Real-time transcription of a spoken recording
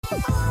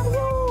Are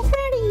you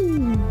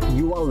ready?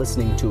 You are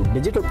listening to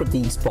Digital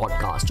Pratik's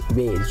podcast,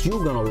 where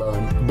you're gonna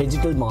learn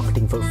digital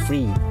marketing for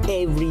free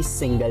every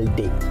single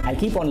day. I'll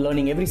keep on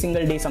learning every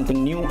single day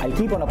something new. I'll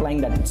keep on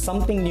applying that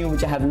something new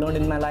which I have learned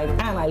in my life,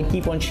 and I'll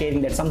keep on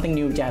sharing that something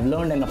new which I have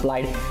learned and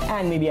applied,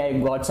 and maybe I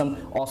got some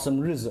awesome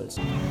results.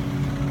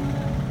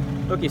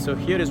 Okay, so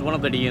here is one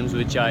of the DMs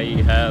which I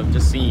have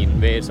just seen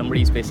where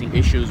somebody is facing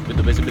issues with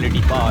the visibility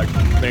part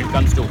when it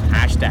comes to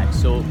hashtags.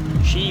 So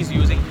she's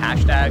using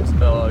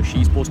hashtags,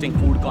 she's posting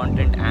food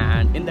content,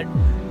 and in that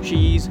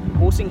she's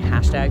posting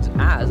hashtags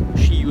as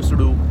she used to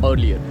do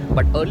earlier.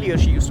 But earlier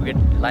she used to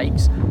get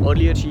likes,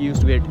 earlier she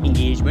used to get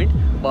engagement,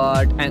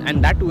 but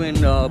and that too in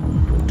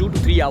 2 to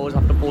 3 hours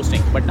after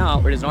posting. But now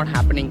it is not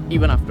happening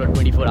even after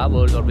 24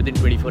 hours or within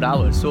 24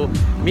 hours. So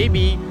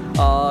maybe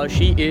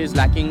she is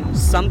lacking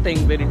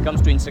something when it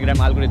comes to Instagram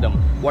algorithm.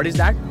 What is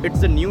that? It's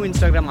the new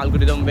Instagram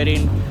algorithm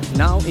wherein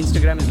now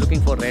Instagram is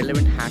looking for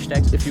relevant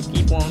hashtags. If you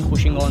keep on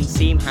pushing on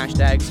same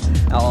hashtags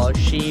or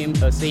same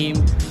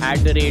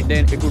 @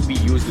 then it would be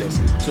useless.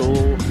 So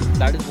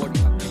that is what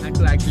I had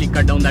to actually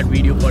cut down that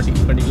video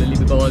particularly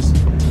because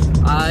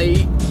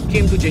I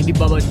came to Jaideep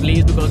Baba's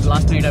place because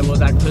last night I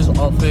was at his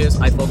office.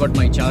 I forgot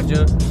my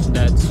charger.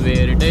 That's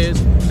where it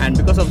is, and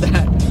because of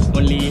that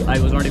only I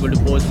was not able to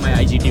post my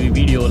IGTV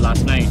video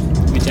last night,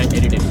 which I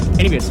edited.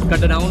 Anyways,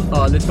 cut it down.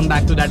 Let's come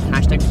back to that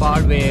hashtag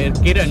part where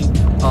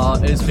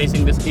Kiran is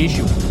facing this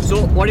issue.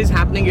 So what is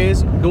happening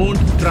is, don't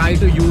try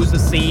to use the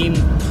same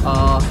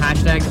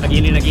hashtags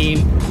again and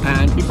again.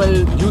 And people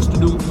used to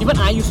do, even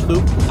I used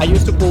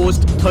to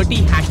post 30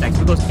 hashtags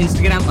because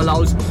Instagram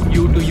allows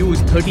you to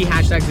use 30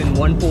 hashtags in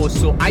one post.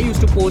 So I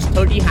used to post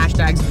 30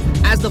 hashtags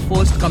as the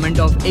first comment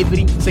of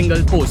every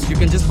single post. You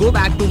can just go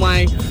back to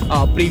my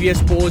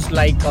previous post,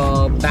 like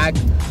back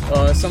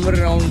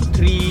somewhere around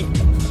 3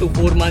 to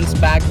 4 months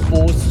back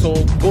post. So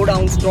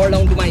scroll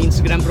down to my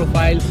Instagram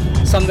profile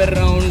somewhere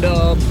around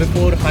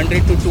before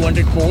 100 to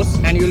 200 posts,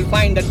 and you'll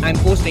find that I'm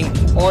posting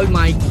all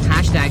my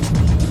hashtags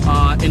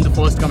in the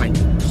first comment.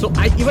 So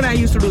I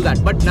used to do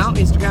that, but now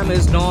Instagram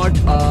is not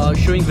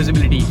showing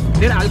visibility.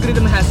 Their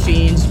algorithm has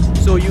changed,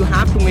 so you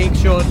have to make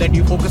sure that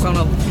you focus on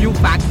a few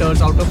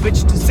factors, out of which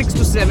 6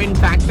 to 7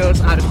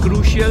 factors are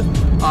crucial,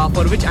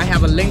 for which I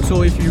have a link.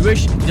 So if you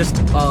wish, just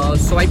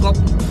swipe up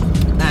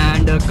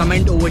and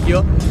comment over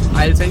here.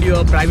 I'll send you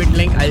a private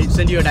link, I'll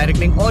send you a direct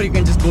link, or you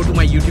can just go to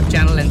my YouTube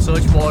channel and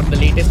search for the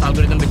latest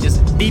algorithm, which is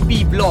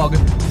DP Vlog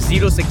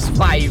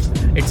 065.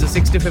 It's the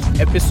 65th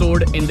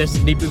episode in this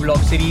DP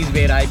Vlog series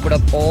where I put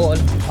up all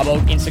about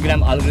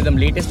Instagram algorithm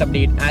latest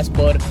update as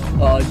per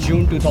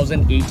June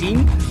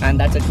 2018, and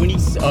that's a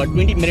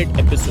 20-minute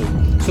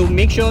episode. So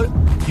make sure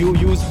you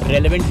use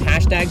relevant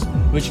hashtags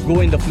which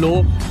go in the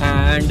flow,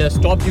 and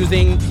stop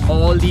using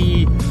all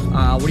the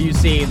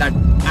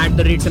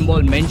that @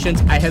 symbol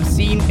mentions. I have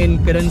seen in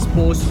Kiran's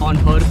post on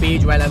her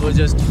page while I was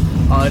just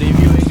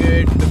reviewing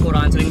it before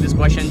answering this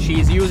question. She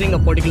is using a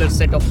particular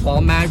set of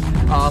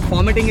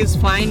formatting is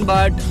fine,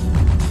 but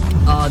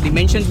the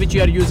mentions which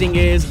you are using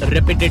is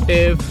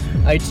repetitive.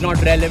 It's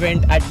not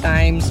relevant at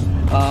times.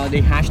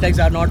 The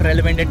hashtags are not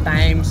relevant at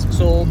times,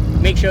 so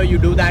make sure you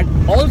do that.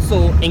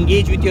 Also,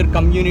 engage with your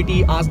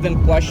community, ask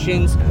them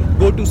questions,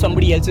 go to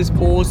somebody else's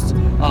posts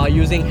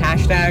using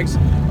hashtags,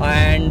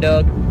 and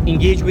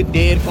engage with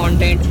their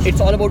content. It's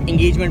all about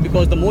engagement,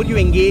 because the more you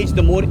engage,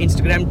 the more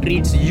Instagram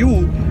treats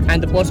you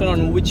and the person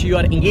on which you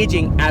are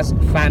engaging as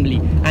family,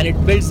 and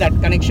it builds that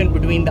connection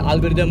between the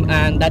algorithm,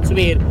 and that's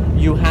where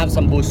you have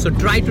some boost. So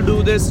try to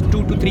do this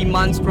 2 to 3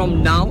 months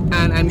from now,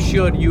 and I'm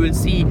sure you will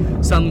see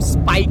some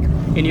spike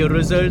in your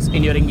results,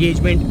 in your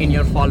engagement, in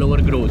your follower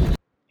growth.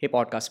 Hey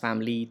podcast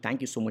family,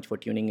 thank you so much for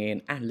tuning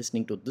in and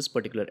listening to this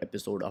particular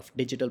episode of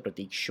Digital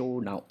Pratik Show.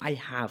 Now I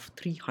have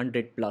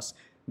 300 plus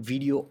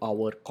video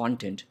hour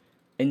content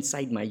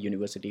inside my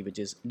university, which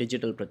is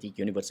Digital Pratik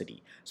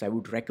University. So I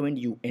would recommend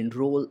you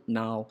enroll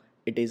now.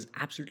 It is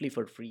absolutely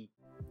for free.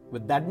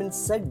 With that being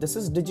said, this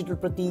is Digital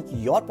Pratik,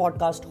 your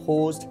podcast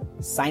host,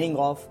 signing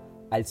off.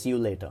 I'll see you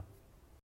later.